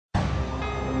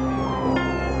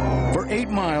8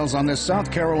 miles on this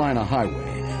South Carolina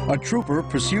highway, a trooper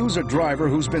pursues a driver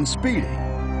who's been speeding.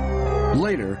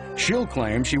 Later, she'll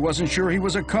claim she wasn't sure he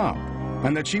was a cop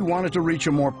and that she wanted to reach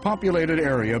a more populated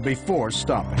area before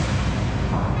stopping.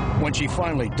 When she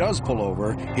finally does pull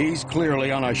over, he's clearly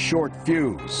on a short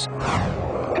fuse.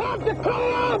 Cut the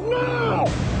car off now!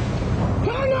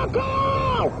 Turn the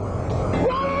car off!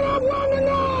 Run it running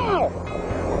now!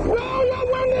 Roll your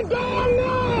window down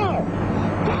now!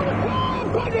 Turn the car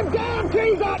off, put them damn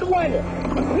keys out the window!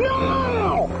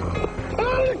 Now!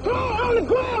 Out of the car, on the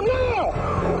ground now!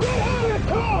 Get out of the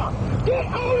car! Get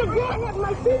on the ground! I have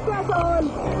my seatbelt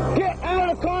on! Get out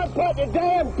of the car, put the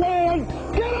damn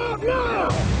keys! Get out now!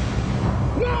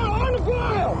 Now, on the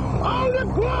ground! On the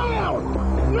ground!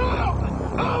 Now!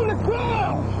 On the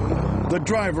ground! The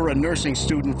driver, a nursing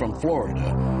student from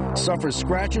Florida, suffers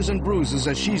scratches and bruises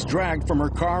as she's dragged from her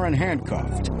car and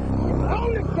handcuffed.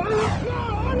 On the ground!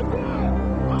 Now! On the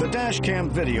ground! The dash cam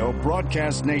video,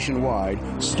 broadcast nationwide,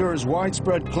 stirs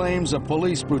widespread claims of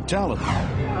police brutality.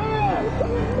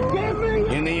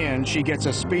 In the end, she gets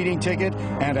a speeding ticket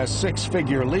and a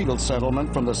 6-figure legal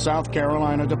settlement from the South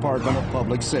Carolina Department of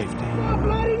Public Safety.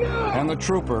 And the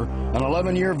trooper, an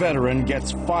 11-year veteran,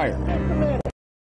 gets fired.